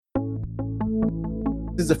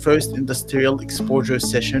is the first industrial exposure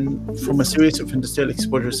session from a series of industrial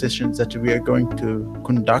exposure sessions that we are going to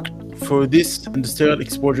conduct. For this industrial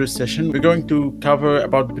exposure session, we're going to cover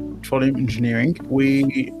about petroleum engineering.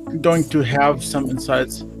 We're going to have some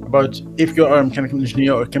insights about if you are a mechanical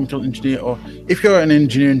engineer or chemical engineer, or if you're an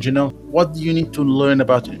engineer in general, what do you need to learn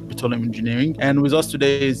about petroleum engineering? And with us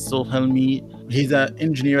today is Zulhilmi. He's an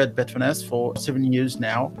engineer at Petronas for 7 years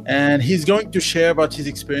now, and he's going to share about his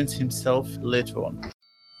experience himself later on.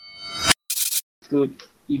 Good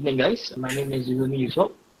evening, guys. My name is Zulhilmi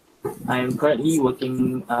Yusop. I am currently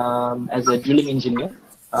working as a drilling engineer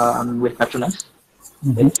with Petronas.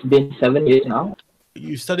 It's been 7 years now.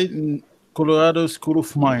 You studied in Colorado School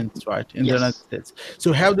of Mines, right, in the United States.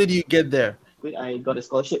 So how did you get there? I got a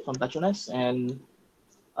scholarship from Petronas, and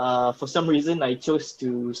for some reason, I chose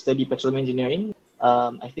to study petroleum engineering.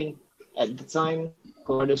 I think at the time,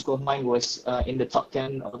 Colorado School of Mines was in the top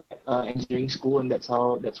 10 of engineering school, and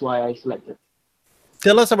that's why I selected.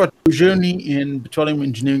 Tell us about your journey in petroleum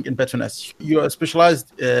engineering in Petronas. You are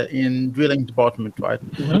specialized in drilling department, right?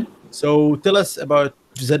 Mm-hmm. So tell us about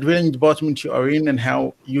the drilling department you are in and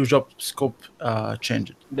how your job scope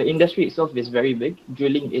changed. The industry itself is very big.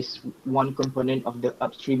 Drilling is one component of the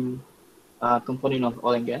upstream component of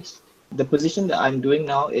oil and gas. The position that I'm doing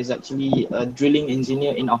now is actually a drilling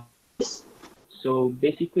engineer in office. So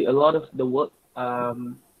basically, a lot of the work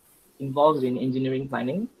involves in engineering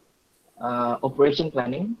planning, operation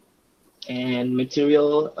planning, and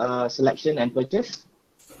material selection and purchase.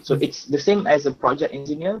 So it's the same as a project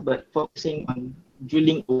engineer, but focusing on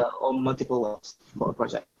drilling or multiple wells for a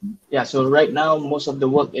project. Yeah, so right now most of the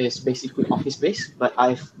work is basically office based, but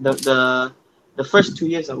the first 2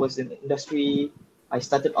 years I was in the industry, I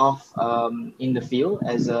started off in the field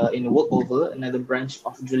as in workover, another branch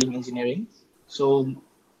of drilling engineering. So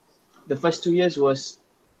the first 2 years was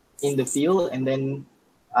in the field, and then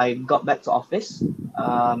I got back to office,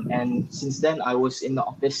 and since then I was in the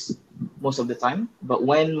office most of the time. But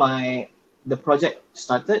when the project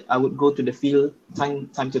started, I would go to the field time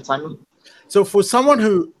to time. So for someone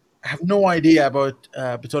who have no idea about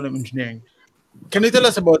petroleum engineering, can you tell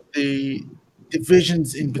us about the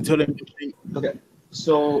divisions in petroleum engineering? Okay,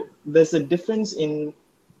 so there's a difference in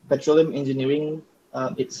petroleum engineering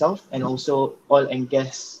itself and also oil and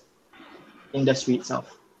gas industry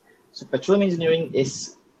itself. So petroleum engineering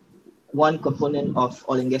is one component of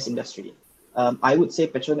oil and gas industry. I would say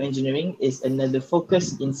petroleum engineering is another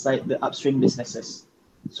focus inside the upstream businesses.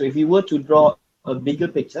 So if you were to draw a bigger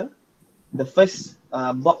picture, the first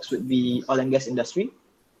box would be oil and gas industry.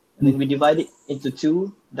 And then we divide it into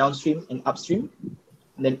two, downstream and upstream.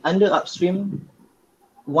 And then under upstream,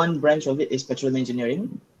 one branch of it is petroleum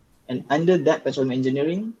engineering. And under that petroleum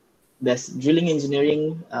engineering, there's drilling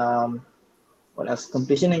engineering, what else?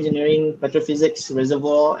 Completion engineering, petrophysics,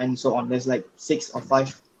 reservoir, and so on. There's like 6 or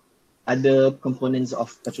 5 other components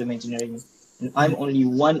of petroleum engineering. And I'm only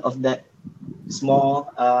one of that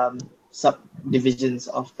small subdivisions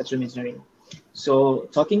of petroleum engineering. So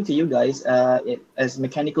talking to you guys as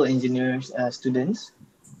mechanical engineers students,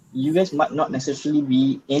 you guys might not necessarily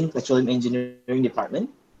be in petroleum engineering department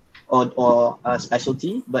or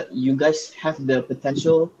specialty, but you guys have the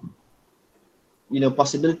potential,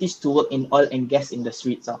 possibilities to work in oil and gas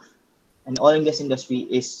industry itself. And oil and gas industry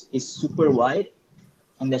is super wide,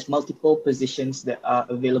 and there's multiple positions that are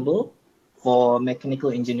available for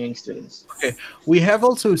mechanical engineering students. Okay, we have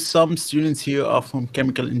also some students here are from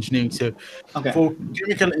chemical engineering. So for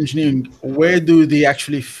chemical engineering, where do they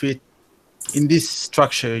actually fit in this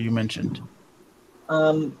structure you mentioned?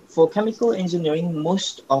 For chemical engineering,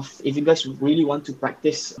 if you guys really want to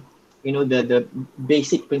practice, the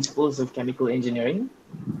basic principles of chemical engineering,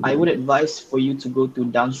 I would advise for you to go to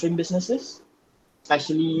downstream businesses,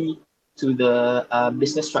 especially to the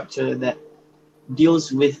business structure that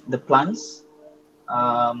deals with the plants,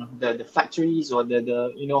 the factories, or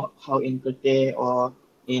the how in Kerteh or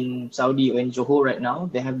in Saudi or in Johor right now,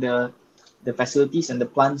 they have the facilities and the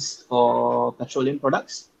plants for petroleum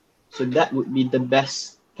products. So that would be the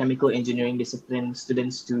best chemical engineering discipline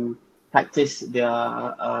students to practice their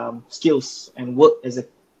skills and work as a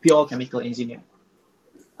pure chemical engineer.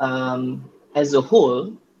 As a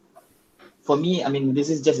whole, for me, this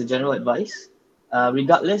is just a general advice.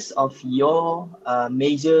 Regardless of your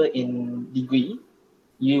major in degree,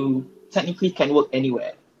 you technically can work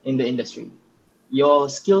anywhere in the industry. Your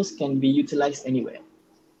skills can be utilized anywhere.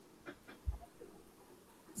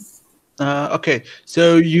 Okay,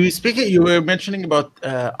 so you were mentioning about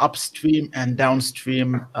upstream and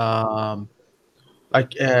downstream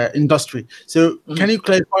like industry. So can you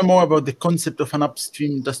clarify more about the concept of an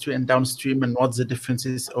upstream industry and downstream, and what's the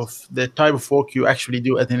differences of the type of work you actually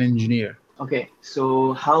do as an engineer? Okay,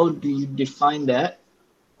 so how do you define that?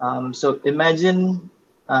 So imagine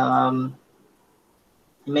a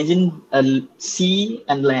sea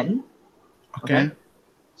and land. Okay.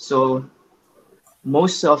 So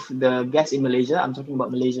most of the gas in Malaysia, I'm talking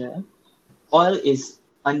about Malaysia, oil is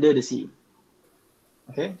under the sea.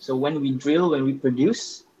 Okay, so when we drill, when we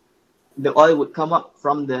produce, the oil would come up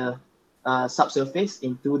from the subsurface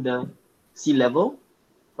into the sea level.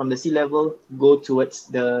 From the sea level, go towards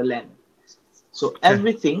the land. So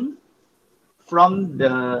everything from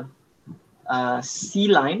the sea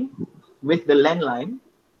line with the land line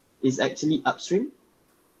is actually upstream,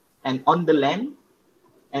 and on the land,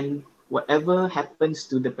 and whatever happens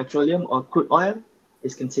to the petroleum or crude oil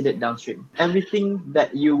is considered downstream. Everything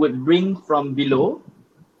that you would bring from below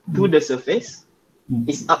to the surface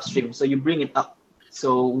is upstream, so you bring it up.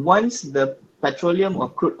 So once the petroleum or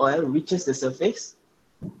crude oil reaches the surface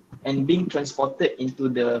and being transported into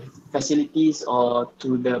the facilities or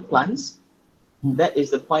to the plants, that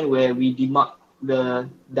is the point where we demark the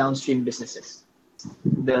downstream businesses.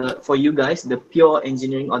 For you guys, the pure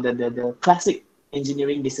engineering or the classic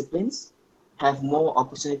engineering disciplines have more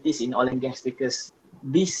opportunities in oil and gas, because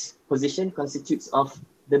this position constitutes of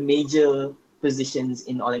the major positions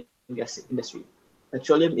in oil and gas industry.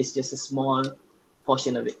 Petroleum is just a small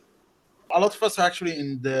portion of it. A lot of us are actually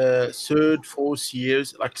in the third, fourth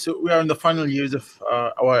years. So we are in the final years of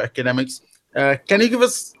our academics. Can you give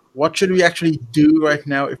us what should we actually do right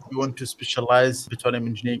now if we want to specialize in petroleum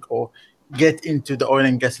engineering or get into the oil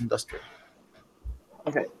and gas industry?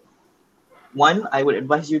 Okay. One, I would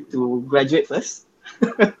advise you to graduate first.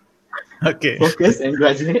 Okay. Focus and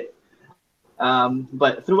graduate.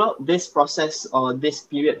 But throughout this process or this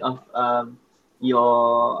period of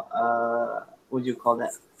your what do you call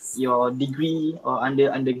that? Your degree or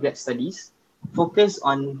undergrad studies, focus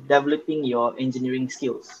on developing your engineering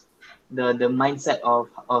skills, the mindset of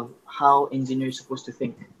how engineers are supposed to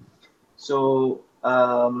think. So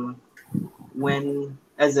when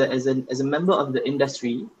as a member of the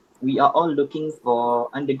industry, we are all looking for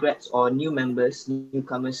undergrads or newcomers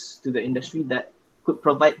to the industry that could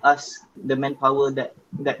provide us the manpower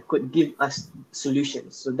that could give us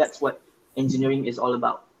solutions. So that's what engineering is all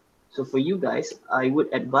about. So for you guys, I would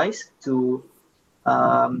advise to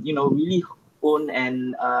really own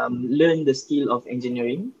and learn the skill of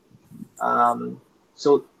engineering.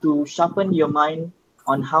 So to sharpen your mind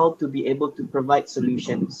on how to be able to provide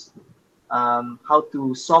solutions, how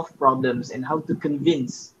to solve problems, and how to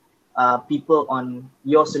convince people on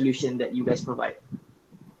your solution that you guys provide.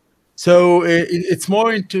 So it's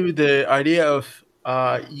more into the idea of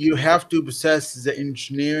you have to possess the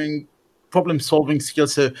engineering problem-solving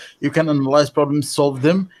skills, so you can analyze problems, solve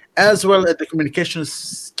them, as well as the communication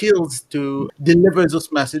skills to deliver those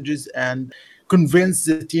messages and convince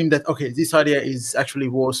the team that, okay, this idea is actually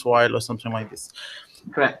worthwhile or something like this.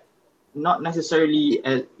 Correct. Not necessarily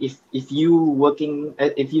if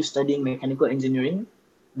you studying mechanical engineering,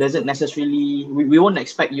 doesn't necessarily we won't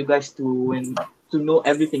expect you guys to know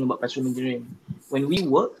everything about petroleum engineering. When we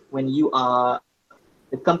work, when you are,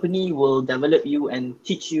 the company will develop you and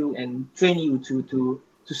teach you and train you to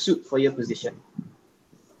suit for your position.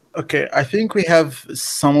 Okay, I think we have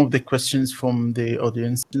some of the questions from the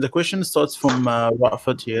audience. The question starts from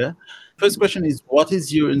Rafat here. First question is, what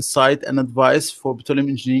is your insight and advice for petroleum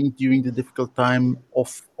engineering during the difficult time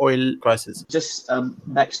of oil crisis? Just a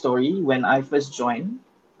backstory, when I first joined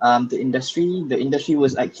the industry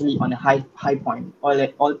was actually on a high point.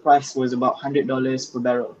 Oil price was about $100 per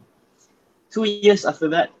barrel. 2 years after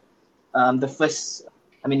that, the first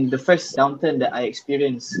downturn that I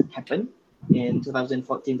experienced happened in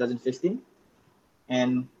 2014, 2015.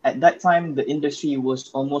 And at that time, the industry was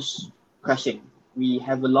almost crashing. We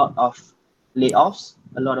have a lot of layoffs.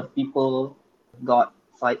 A lot of people got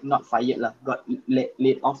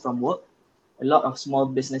laid off from work. A lot of small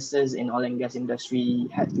businesses in oil and gas industry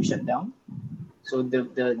had to shut down. So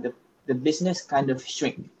the business kind of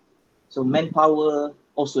shrink. So manpower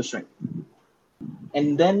also shrink.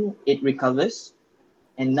 And then it recovers.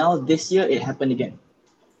 And now this year it happened again.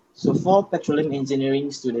 So for petroleum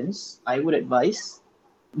engineering students, I would advise,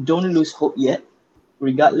 don't lose hope yet,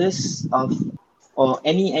 regardless of, or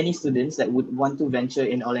any students that would want to venture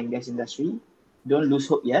in oil and gas industry, don't lose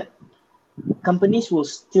hope yet. Companies will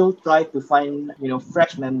still try to find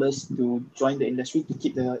fresh members to join the industry, to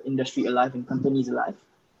keep the industry alive and companies alive.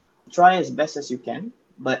 Try as best as you can,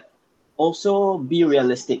 but also be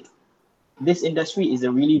realistic. This industry is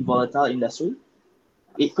a really volatile industry.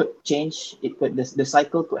 It could change. The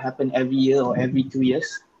cycle could happen every year or every 2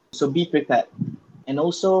 years. So be prepared. And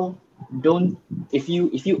also don't if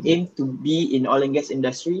you aim to be in oil and gas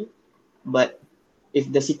industry, but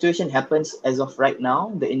if the situation happens as of right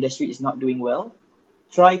now, the industry is not doing well,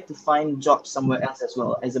 try to find jobs somewhere else as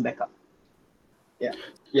well as a backup. Yeah.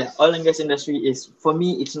 Yeah. Oil and gas industry is, for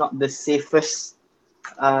me, it's not the safest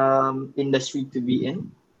industry to be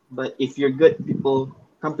in. But if you're good,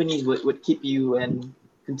 companies would keep you and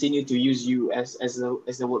continue to use you as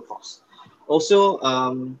the workforce. Also,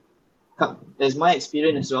 as my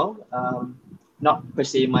experience as well, not per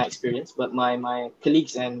se my experience, but my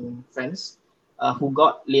colleagues and friends who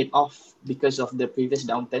got laid off because of the previous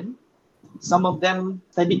downturn. Some of them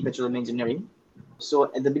studied petroleum engineering.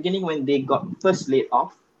 So at the beginning, when they got first laid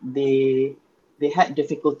off, they had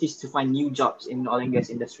difficulties to find new jobs in oil and gas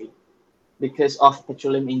industry because of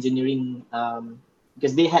petroleum engineering,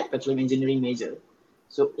 because they had petroleum engineering major.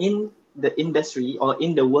 So in the industry or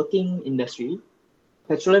in the working industry,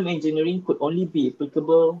 petroleum engineering could only be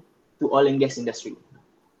applicable to oil and gas industry.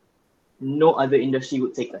 No other industry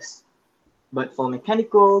would take us. But for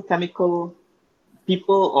mechanical, chemical,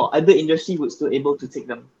 people or other industry would still able to take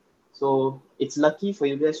them. So it's lucky for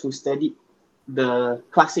you guys who studied the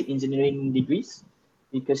classic engineering degrees,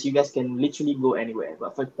 because you guys can literally go anywhere.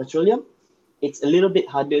 But for petroleum, it's a little bit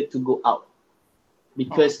harder to go out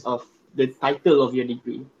because of the title of your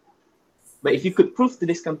degree. But if you could prove to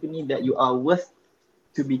this company that you are worth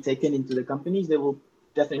to be taken into the companies, they will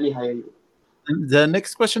definitely hire you. And the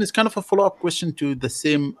next question is kind of a follow-up question to the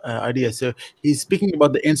same idea. So he's speaking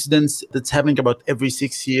about the incidents that's happening about every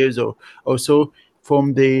 6 years or so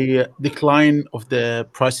from the decline of the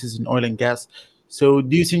prices in oil and gas. So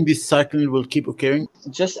do you think this cycle will keep occurring?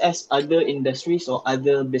 Just as other industries or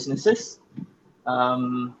other businesses,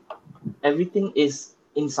 um, everything is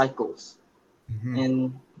in cycles.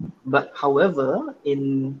 And but however,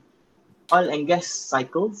 in oil and gas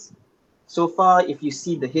cycles, so far, if you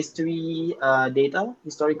see the historical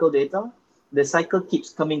data, the cycle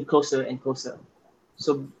keeps coming closer and closer.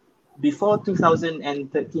 So before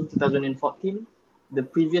 2013, 2014, the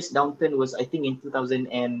previous downturn was, I think, in 2000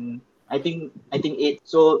 and I think 8.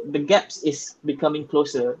 So the gaps is becoming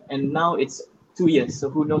closer, and now it's 2 years. So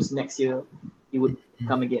who knows, next year it would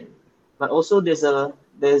come again. But also there's a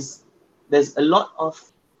lot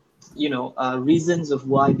of reasons of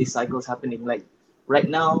why this cycle is happening. Like right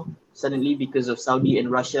now, suddenly because of Saudi and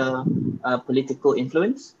Russia political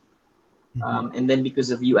influence, and then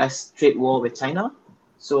because of US trade war with China.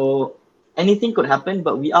 So anything could happen,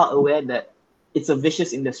 but we are aware that it's a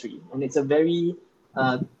vicious industry and it's a very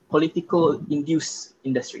political induced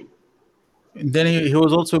industry. And then he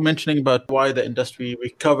was also mentioning about why the industry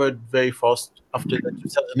recovered very fast after the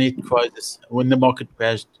 2008 crisis when the market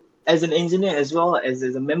crashed. As an engineer as well as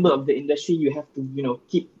a member of the industry, you have to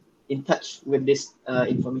keep in touch with this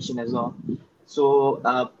information as well. So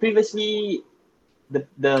previously,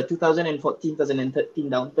 the 2014 2013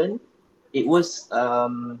 downturn, it was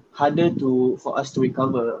harder for us to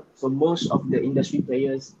recover. So most of the industry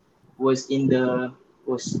players was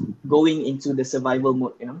going into the survival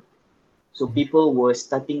mode. So people were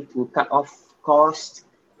starting to cut off cost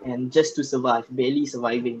and just to survive, barely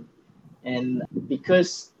surviving. And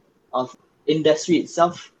because of industry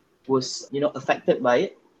itself was affected by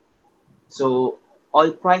it, so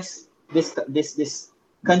oil price, this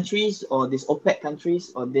countries or these OPEC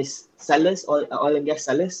countries or these sellers, oil and gas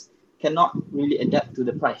sellers, cannot really adapt to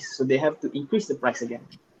the price, so they have to increase the price again.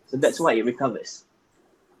 So that's why it recovers.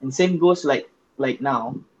 And same goes like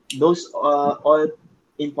now, those oil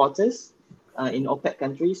importers in OPEC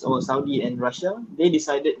countries or Saudi and Russia, they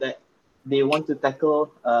decided that they want to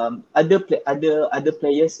tackle other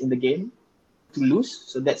players in the game to lose.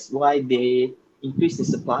 So that's why they increase the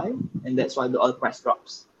supply, and that's why the oil price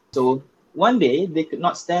drops. So one day they could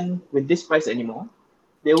not stand with this price anymore.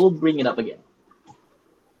 They will bring it up again.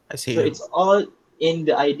 I see. So it's all in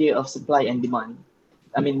the idea of supply and demand.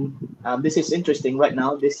 I mean, this is interesting right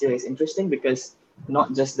now. This year is interesting because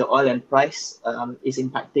not just the oil and price is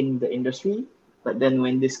impacting the industry, but then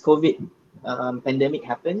when this COVID pandemic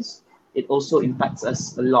happens, it also impacts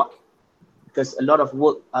us a lot because a lot of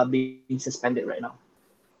work are being suspended right now.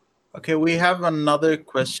 Okay, we have another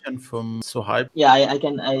question from Sohaib. Yeah, I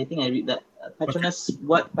think I read that. Petronas,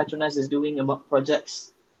 what Petronas is doing about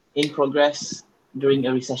projects in progress during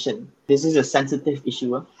a recession. This is a sensitive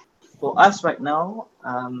issue. For us right now,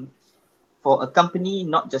 for a company,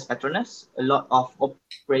 not just Petronas, a lot of oil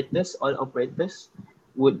operators,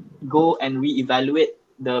 would go and reevaluate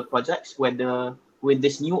the projects, whether with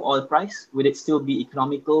this new oil price, would it still be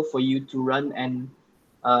economical for you to run and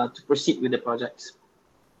to proceed with the projects.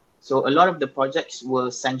 So a lot of the projects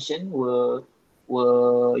were sanctioned, were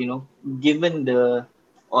given the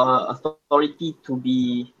authority to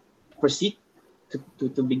be proceed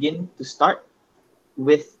to begin to start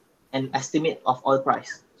with an estimate of oil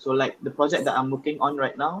price. So like the project that I'm working on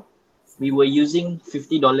right now, we were using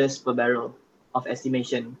 $50 per barrel of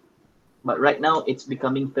estimation, but right now it's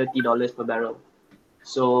becoming $30 per barrel.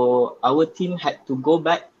 So our team had to go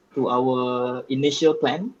back to our initial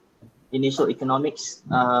plan, initial economics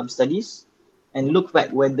studies, and look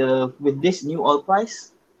back whether with this new oil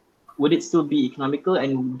price, would it still be economical,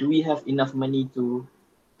 and do we have enough money to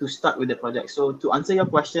start with the project? So to answer your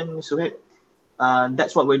question, Suhaib,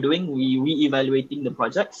 that's what we're doing. We re-evaluating the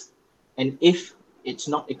projects, and if it's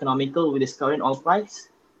not economical with this current oil price,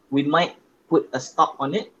 we might put a stop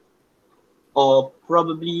on it, or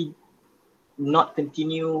probably not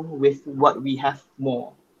continue with what we have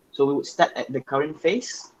more. So we would start at the current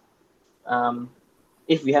phase.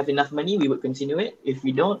 If we have enough money, we would continue it. If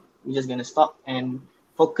we don't, we're just gonna stop and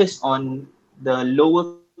focus on the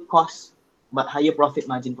lower cost but higher profit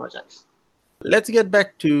margin projects. Let's get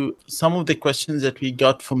back to some of the questions that we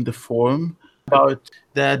got from the forum about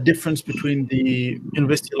the difference between the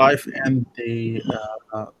university life and the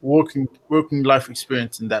working life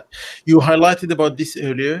experience in that. You highlighted about this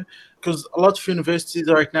earlier, because a lot of universities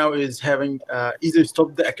right now is having either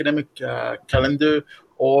stopped the academic calendar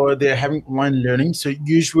or they're having online learning. So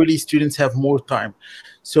usually students have more time.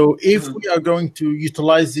 So if we are going to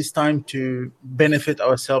utilize this time to benefit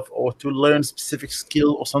ourselves or to learn specific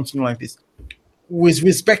skill or something like this, with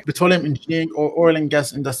respect to petroleum engineering or oil and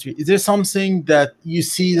gas industry, is there something that you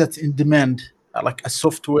see that's in demand, like a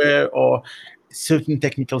software or certain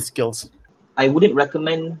technical skills? I wouldn't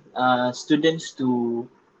recommend students to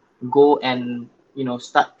go and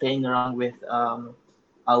start playing around with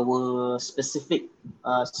our specific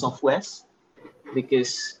softwares,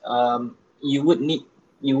 because you would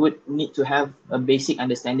need to have a basic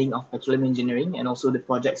understanding of petroleum engineering and also the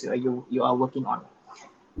projects that you are working on.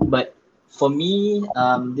 But for me,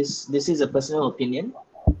 this is a personal opinion.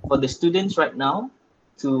 For the students right now,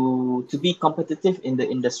 to be competitive in the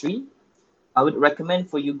industry, I would recommend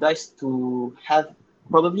for you guys to have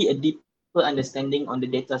probably a deeper understanding on the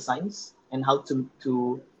data science and how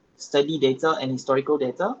to study data and historical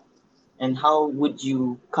data, and how would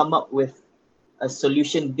you come up with a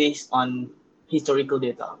solution based on historical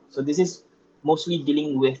data. So this is mostly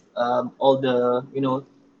dealing with all the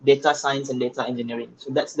data science and data engineering.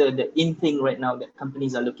 So that's the in thing right now that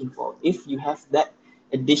companies are looking for. If you have that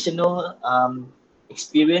additional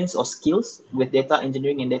experience or skills with data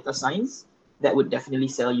engineering and data science, that would definitely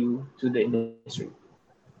sell you to the industry.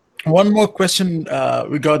 One more question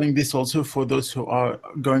regarding this also, for those who are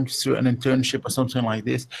going through an internship or something like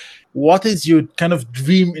this. What is your kind of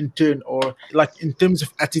dream intern, or like in terms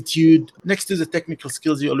of attitude, next to the technical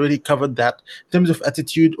skills, you already covered that. In terms of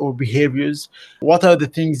attitude or behaviors, what are the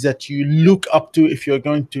things that you look up to if you're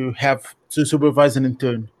going to have to supervise an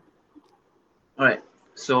intern? All right.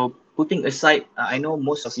 So putting aside, I know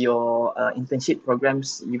most of your internship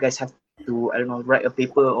programs, you guys have to, I don't know, write a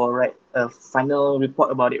paper or write a final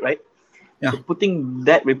report about it, right? Yeah. So putting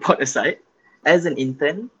that report aside, as an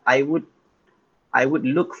intern, I would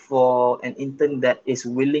look for an intern that is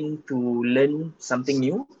willing to learn something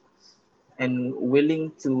new and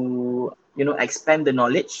willing to expand the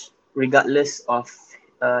knowledge regardless of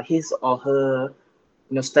his or her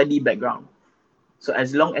study background. So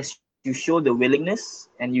as long as you show the willingness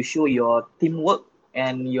and you show your teamwork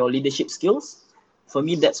and your leadership skills, for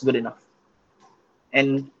me that's good enough.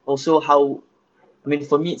 And also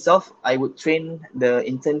for me itself, I would train the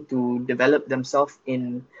intern to develop themselves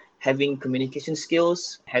in having communication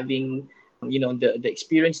skills, having the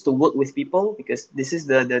experience to work with people, because this is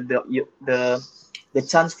the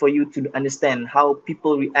chance for you to understand how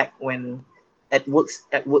people react when at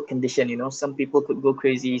work condition. Some people could go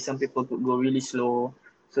crazy, some people could go really slow.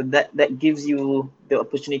 So that gives you the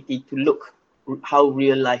opportunity to look how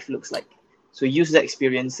real life looks like. So use that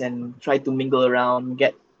experience and try to mingle around,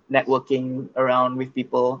 get networking around with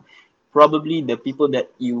people. Probably the people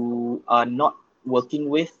that you are not working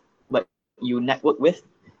with, but you network with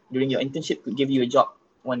during your internship, could give you a job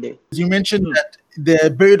one day. You mentioned that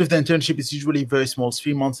the period of the internship is usually very small.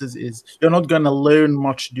 3 months is you're not going to learn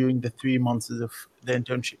much during the 3 months of the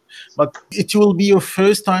internship, but it will be your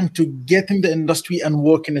first time to get in the industry and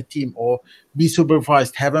work in a team or be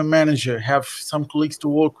supervised, have a manager, have some colleagues to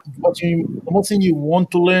work. The most thing you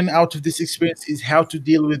want to learn out of this experience is how to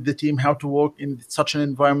deal with the team, how to work in such an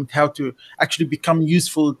environment, how to actually become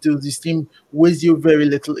useful to this team with your very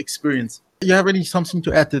little experience. Do you have something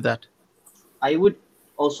to add to that? I would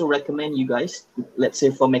also recommend you guys, let's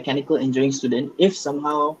say for mechanical engineering student, if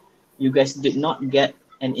somehow you guys did not get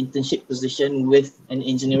an internship position with an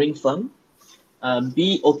engineering firm,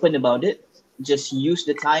 be open about it. Just use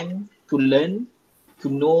the time to learn,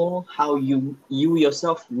 to know how you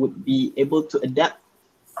yourself would be able to adapt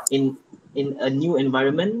in a new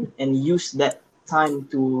environment, and use that time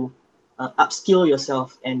to upskill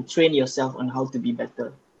yourself and train yourself on how to be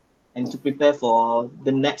better and to prepare for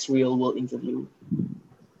the next real world interview.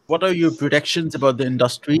 What are your predictions about the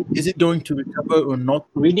industry? Is it going to recover or not?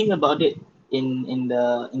 Reading about it in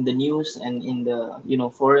the news and in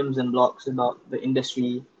the forums and blogs about the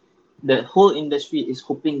industry, the whole industry is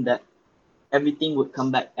hoping that everything would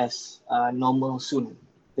come back as normal soon.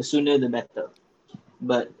 The sooner the better.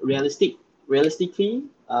 But realistically,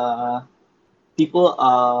 people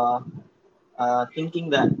are thinking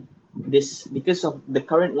that this, because of the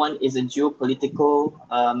current one is a geopolitical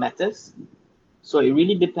matters, so it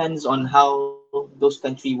really depends on how those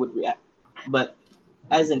countries would react. But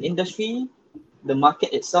as an industry, the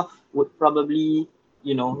market itself would probably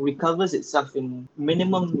recovers itself in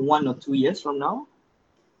minimum 1 or 2 years from now.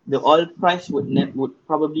 The oil price would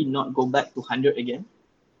probably not go back to 100 again,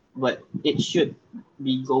 but it should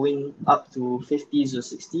be going up to 50s or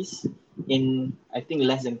 60s in, I think,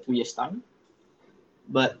 less than 2 years time.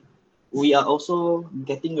 But we are also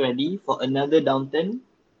getting ready for another downturn,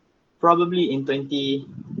 probably in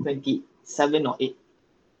 2027 or 8.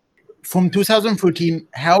 From 2014,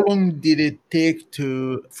 how long did it take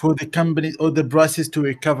for the companies or the prices to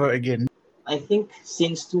recover again? I think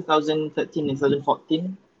since 2013 and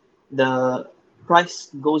 2014, the price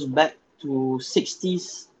goes back to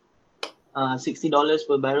 60s, $60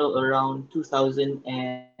 per barrel around 2000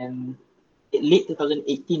 and late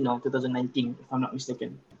 2018 or 2019, if I'm not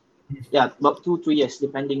mistaken. Yeah, about 2-3 years,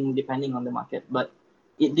 depending on the market. But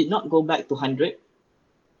it did not go back to 100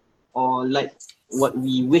 or like what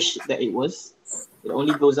we wish that it was. It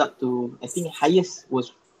only goes up to, I think highest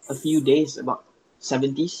was a few days, about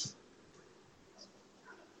 70s.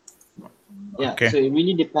 Yeah, Okay. so it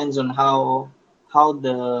really depends on how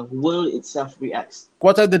the world itself reacts.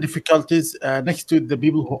 What are the difficulties next to the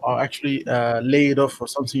people who are actually laid off or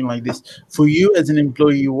something like this? For you as an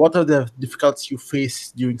employee, what are the difficulties you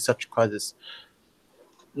face during such crisis?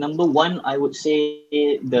 Number one, I would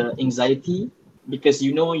say the anxiety, because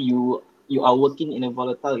you are working in a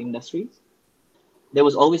volatile industry. There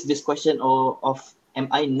was always this question of am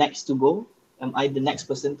I next to go? Am I the next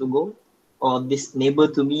person to go? Or this neighbor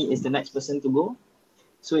to me is the next person to go?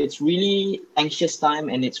 So it's really anxious time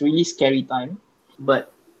and it's really scary time.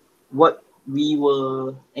 But what we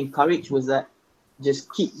were encouraged was that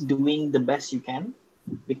just keep doing the best you can,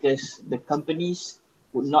 because the companies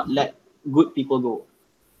would not let good people go.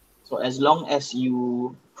 So as long as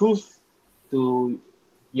you prove to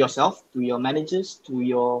yourself, to your managers, to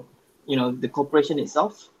your, the corporation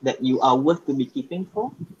itself, that you are worth to be keeping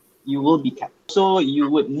for, you will be kept. So you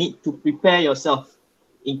would need to prepare yourself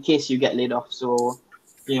in case you get laid off. So,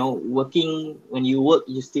 when you work,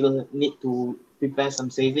 you still need to prepare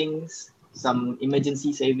some savings, some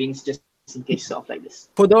emergency savings, just in case stuff like this.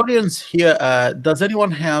 For the audience here, does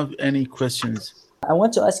anyone have any questions? I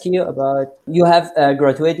want to ask you about, you have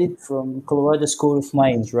graduated from Colorado School of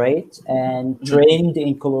Mines, right? And trained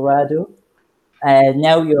in Colorado. And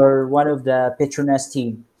now you're one of the Petronas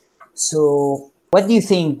team. So what do you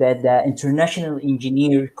think that the international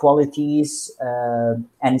engineer qualities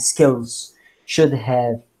and skills should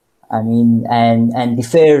have? I mean, and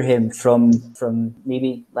differ him from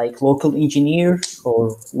maybe like local engineer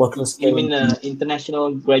or local You skill. mean an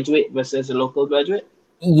international graduate versus a local graduate?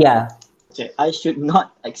 Yeah. Okay, I should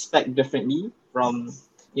not expect differently from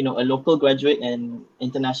a local graduate and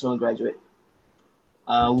international graduate.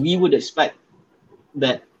 We would expect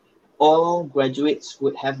that all graduates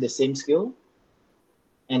would have the same skill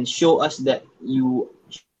and show us that you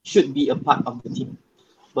should be a part of the team.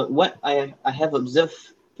 But what I have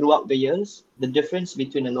observed throughout the years, the difference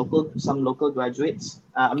between some local graduates,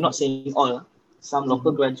 I'm not saying all, some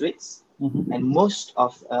local graduates and most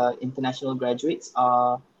of international graduates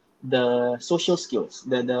are the social skills,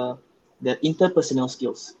 the interpersonal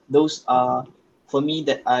skills. Those are, for me,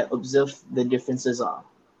 that I observe the differences are.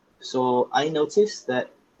 So I noticed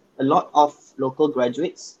that a lot of local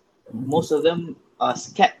graduates, most of them are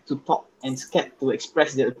scared to talk and scared to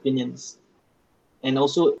express their opinions. And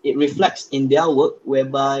also it reflects in their work,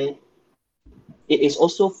 whereby it is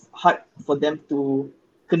also hard for them to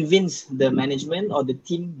convince the management or the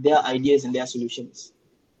team their ideas and their solutions.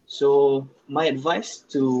 So my advice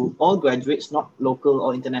to all graduates, not local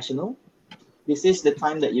or international, this is the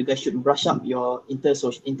time that you guys should brush up your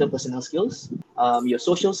interpersonal skills, your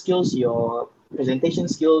social skills, your presentation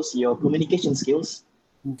skills, your communication skills,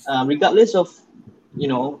 regardless of,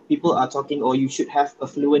 people are talking, or you should have a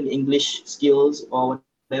fluent English skills or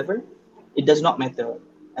whatever. It does not matter.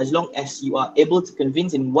 As long as you are able to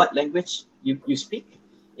convince in what language you speak,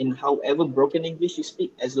 in however broken English you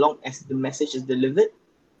speak, as long as the message is delivered,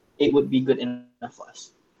 it would be good enough for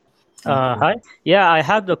us. Hi. Yeah, I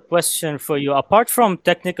have the question for you. Apart from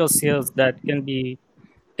technical skills that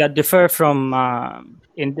differ from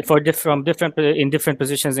from different in different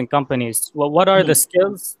positions in companies, what are the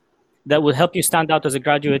skills that will help you stand out as a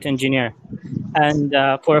graduate engineer? And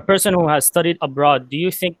for a person who has studied abroad, do you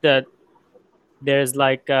think that there's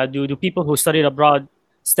like do people who studied abroad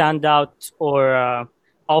stand out or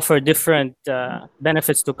offer different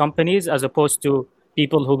benefits to companies as opposed to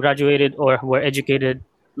people who graduated or were educated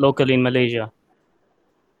locally in Malaysia?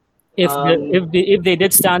 If they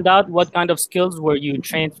did stand out, what kind of skills were you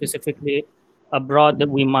trained specifically abroad that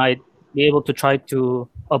we might be able to try to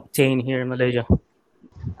obtain here in Malaysia?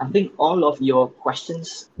 I think all of your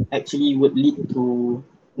questions actually would lead to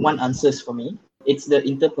one answers for me. It's the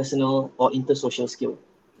interpersonal or intersocial skill.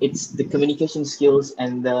 It's the communication skills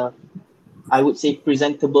and the, I would say,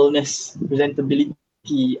 presentability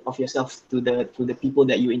of yourself to the people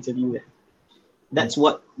that you interview with. That's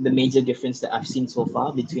what the major difference that I've seen so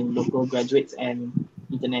far between local graduates and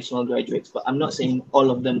international graduates. But I'm not saying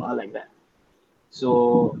all of them are like that.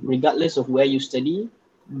 So regardless of where you study,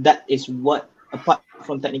 that is what, apart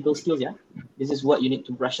from technical skills, this is what you need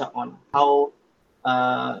to brush up on. How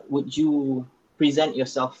would you present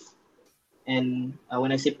yourself? And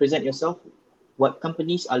when I say present yourself, what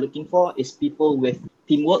companies are looking for is people with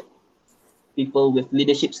teamwork, people with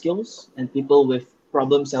leadership skills, and people with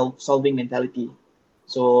problem-solving mentality.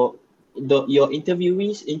 So your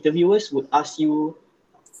interviewers would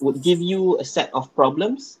give you a set of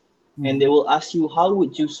problems, and they will ask you, how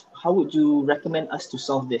would you recommend us to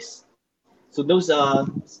solve this? So those are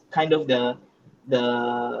kind of the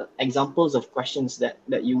examples of questions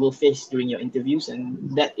that you will face during your interviews,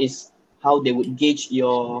 and that is how they would gauge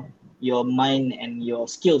your mind and your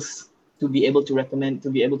skills to be able to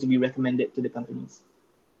be recommended to the companies.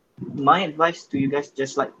 My advice to you guys,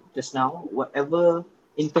 just like just now, whatever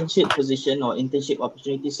internship position or internship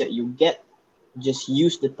opportunities that you get, just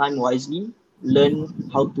use the time wisely, learn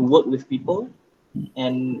how to work with people,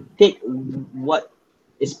 and take what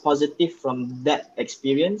is positive from that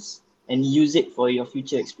experience and use it for your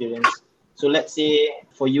future experience. So let's say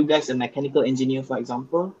for you guys, a mechanical engineer, for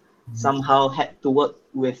example, somehow had to work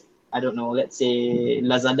with, I don't know, let's say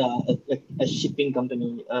Lazada, a shipping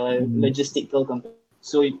company, a logistical company.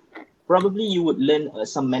 So probably you would learn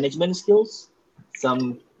some management skills,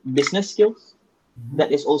 some business skills.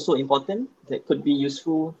 That is also important. That could be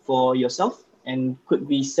useful for yourself and could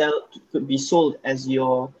be sold as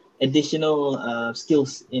your additional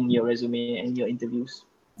skills in your resume and your interviews.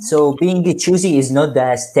 So being choosy is not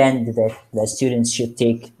the stand that the students should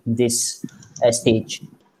take this stage.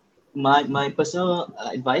 My personal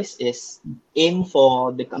advice is aim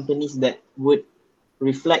for the companies that would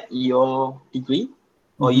reflect your degree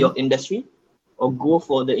or your industry, or go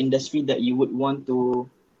for the industry that you would want to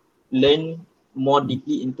learn more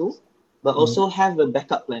deeply into, but also have a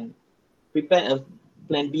backup plan. Prepare a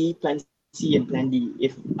plan B, plan C, and plan D.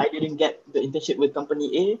 If I didn't get the internship with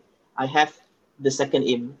company A, I have the second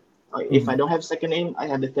aim. If I don't have second aim, I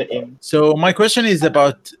have the third aim. So my question is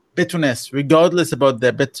about Petronas, regardless about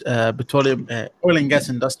the petroleum oil and gas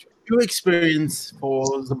industry. Your experience for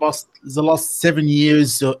the last 7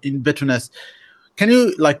 years in Petronas, can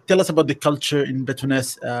you tell us about the culture in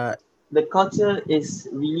Petronas? The culture is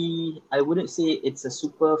really, I wouldn't say it's a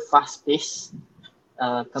super fast-paced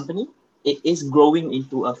company. It is growing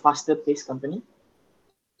into a faster-paced company.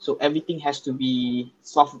 So everything has to be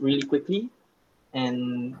solved really quickly,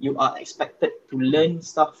 and you are expected to learn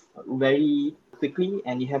stuff very quickly,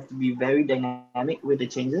 and you have to be very dynamic with the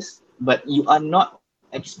changes. But you are not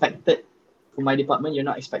expected, for my department, you're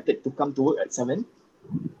not expected to come to work at 7.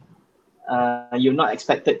 You're not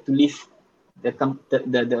expected to leave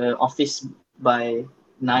the office by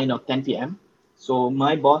 9 or 10 p.m. So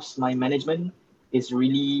my boss, my management is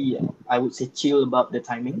really, I would say, chill about the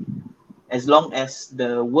timing. As long as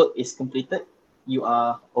the work is completed, you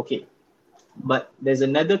are okay. But there's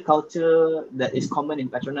another culture that is common in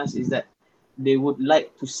Petronas, is that they would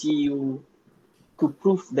like to see you to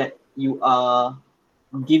prove that you are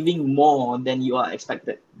giving more than you are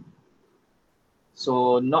expected.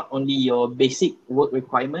 So not only your basic work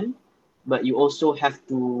requirement, but you also have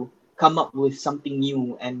to come up with something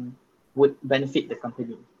new and would benefit the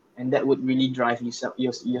company. and that would really drive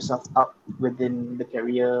yourself up within the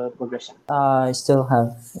career progression. I still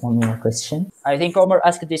have one more question. I think Omar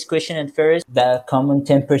asked this question at first, the common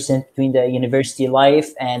 10% between the university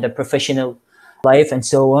life and the professional life and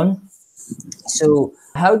so on. So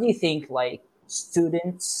how do you think like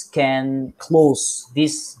students can close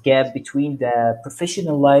this gap between the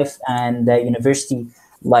professional life and the university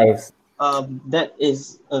life? That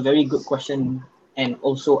is a very good question, and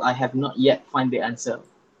also I have not yet find the answer.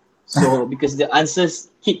 So because the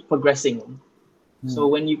answers keep progressing. So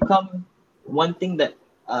when you come, one thing that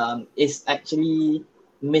is actually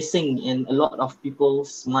missing in a lot of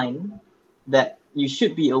people's mind that you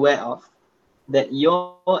should be aware of, that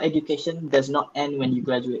your education does not end when you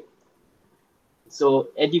graduate. So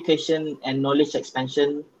education and knowledge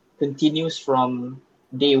expansion continues from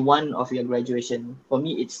day one of your graduation. For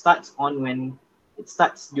me, it starts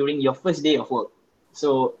during your first day of work.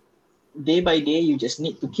 So day by day, you just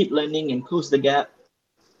need to keep learning and close the gap.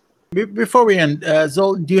 Before we end,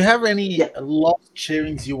 Zol, do you have any Yeah. last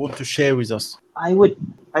sharings you want to share with us? I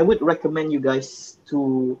would recommend you guys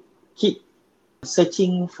to keep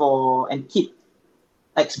searching for and keep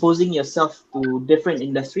exposing yourself to different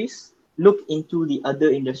industries. Look into the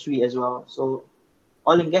other industry as well. So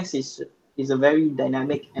oil and gas is a very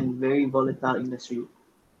dynamic and very volatile industry.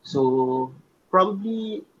 So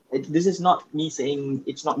probably this is not me saying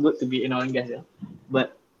it's not good to be in oil and gas, yeah?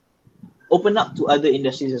 But open up to other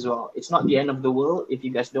industries as well. It's not the end of the world if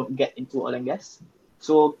you guys don't get into oil and gas.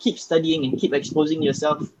 So keep studying and keep exposing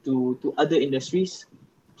yourself to other industries.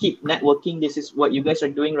 Keep networking. This is what you guys are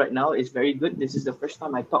doing right now. Is very good. This is the first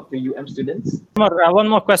time I talk to students. One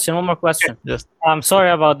more question. Just I'm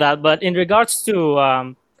sorry about that, but in regards to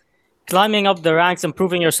climbing up the ranks,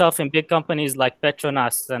 improving yourself in big companies like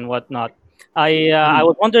Petronas and whatnot, I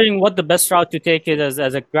was wondering what the best route to take is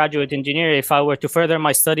as a graduate engineer. If I were to further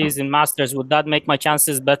my studies in masters, would that make my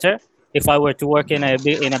chances better if I were to work in a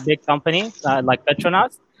big company like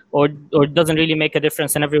Petronas, or it doesn't really make a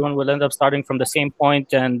difference and everyone will end up starting from the same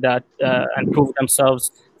point and prove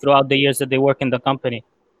themselves throughout the years that they work in the company?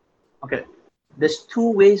 Okay. There's two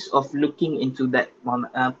ways of looking into that,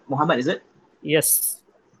 Muhammad, is it? Yes.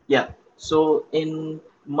 Yeah. So in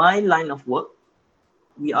my line of work,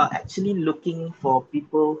 we are actually looking for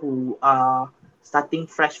people who are starting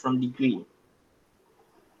fresh from degree.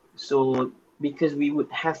 So because we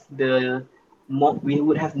would have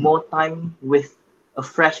more time with a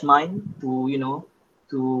fresh mind to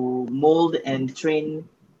to mold and train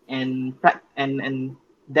and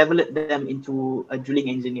develop them into a drilling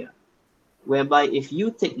engineer. Whereby if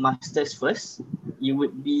you take masters first, you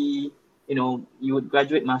would be you would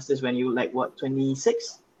graduate masters when you like what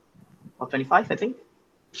 26 or 25, I think.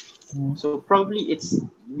 So probably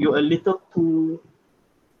you're a little too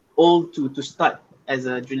old to start as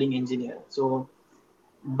a drilling engineer. So,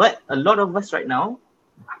 but a lot of us right now,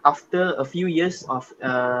 after a few years of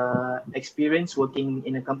experience working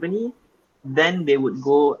in a company, then they would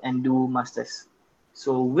go and do masters.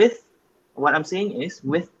 So with what I'm saying is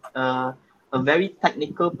with a very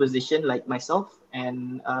technical position like myself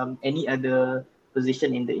and any other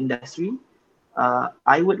position in the industry,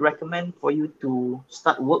 I would recommend for you to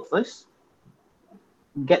start work first,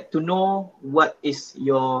 get to know what is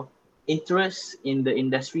your interest in the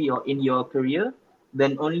industry or in your career,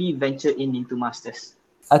 then only venture into masters.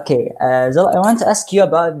 Okay, so I want to ask you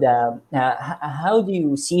about how do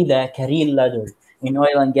you see the career ladder in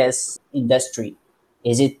oil and gas industry?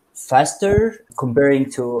 Is it faster comparing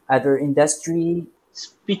to other industry?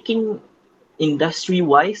 Speaking industry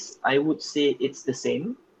wise, I would say it's the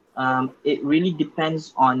same. It really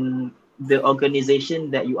depends on the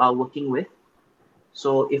organization that you are working with.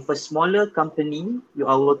 So if a smaller company, you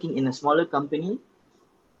are working in a smaller company,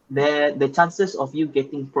 the chances of you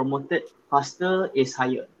getting promoted faster is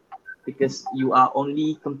higher because you are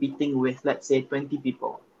only competing with, let's say, 20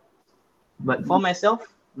 people. But for myself,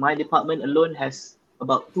 my department alone has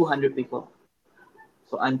about 200 people.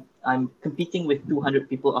 So I'm competing with 200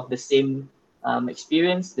 people of the same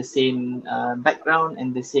experience, the same background,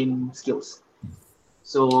 and the same skills.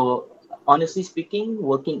 So honestly speaking,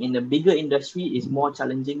 working in a bigger industry is more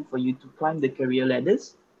challenging for you to climb the career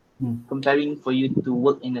ladders comparing for you to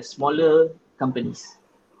work in a smaller companies.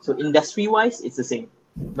 So industry wise, it's the same.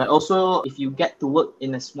 But also if you get to work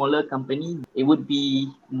in a smaller company, it would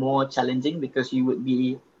be more challenging because you would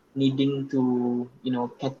be needing to,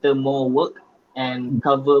 cater more work and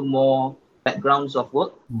cover more backgrounds of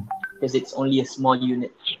work because it's only a small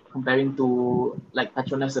unit comparing to like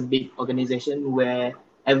Petronas, a big organization where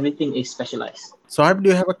everything is specialized. so, do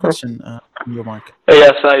you have a question in your mic?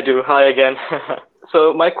 Yes, I do. Hi again.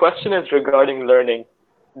 So my question is regarding learning.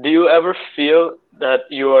 do you ever feel that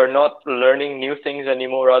you are not learning new things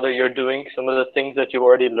anymore, rather you're doing some of the things that you've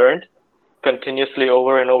already learned continuously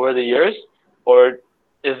over and over the years? Or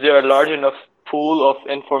is there a large enough pool of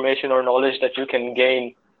information or knowledge that you can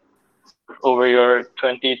gain over your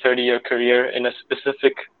 20, 30-year career in a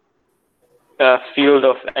specific field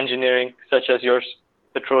of engineering, such as yours,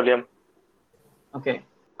 petroleum? Okay,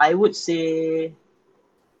 I would say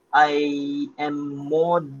I am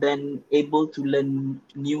more than able to learn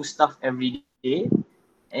new stuff every day,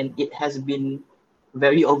 and it has been very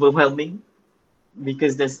overwhelming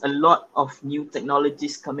because there's a lot of new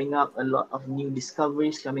technologies coming up, a lot of new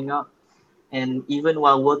discoveries coming up. And even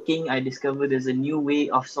while working, I discovered there's a new way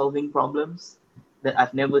of solving problems that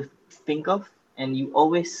I've never think of. And you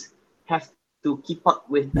always have to keep up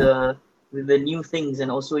with the new things,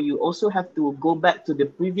 and also you also have to go back to the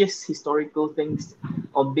previous historical things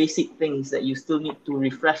or basic things that you still need to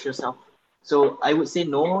refresh yourself. So I would say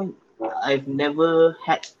no, I've never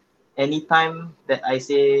had any time that I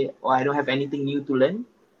say, oh, I don't have anything new to learn.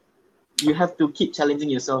 You have to keep challenging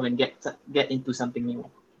yourself and get into something new.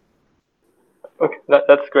 Okay,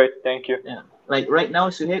 that's great. Thank you. Yeah, like right now,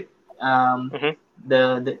 Suhaib, Mm-hmm.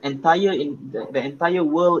 the entire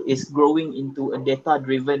world is growing into a data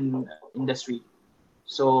driven industry.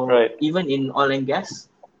 So Right. even in oil and gas,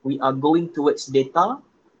 we are going towards data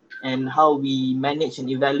and how we manage and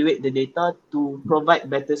evaluate the data to provide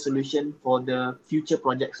better solution for the future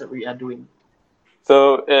projects that we are doing.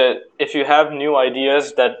 So if you have new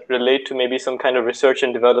ideas that relate to maybe some kind of research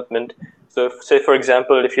and development, so say for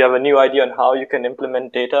example, if you have a new idea on how you can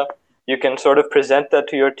implement data, you can sort of present that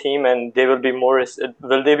to your team, and they will be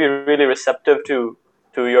will they be really receptive to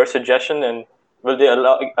your suggestion, and will they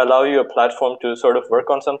allow you a platform to sort of work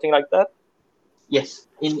on something like that? Yes,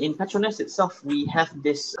 in Petronas itself, we have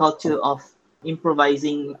this culture of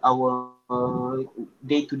improvising our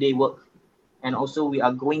day-to-day work, and also we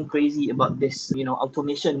are going crazy about this,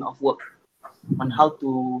 automation of work on how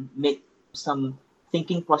to make some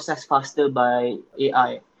thinking process faster by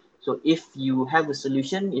AI. So if you have a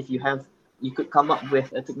solution, you could come up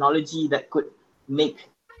with a technology that could make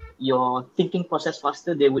your thinking process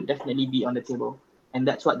faster, they would definitely be on the table. And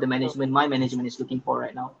that's what my management is looking for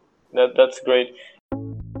right now. That's great.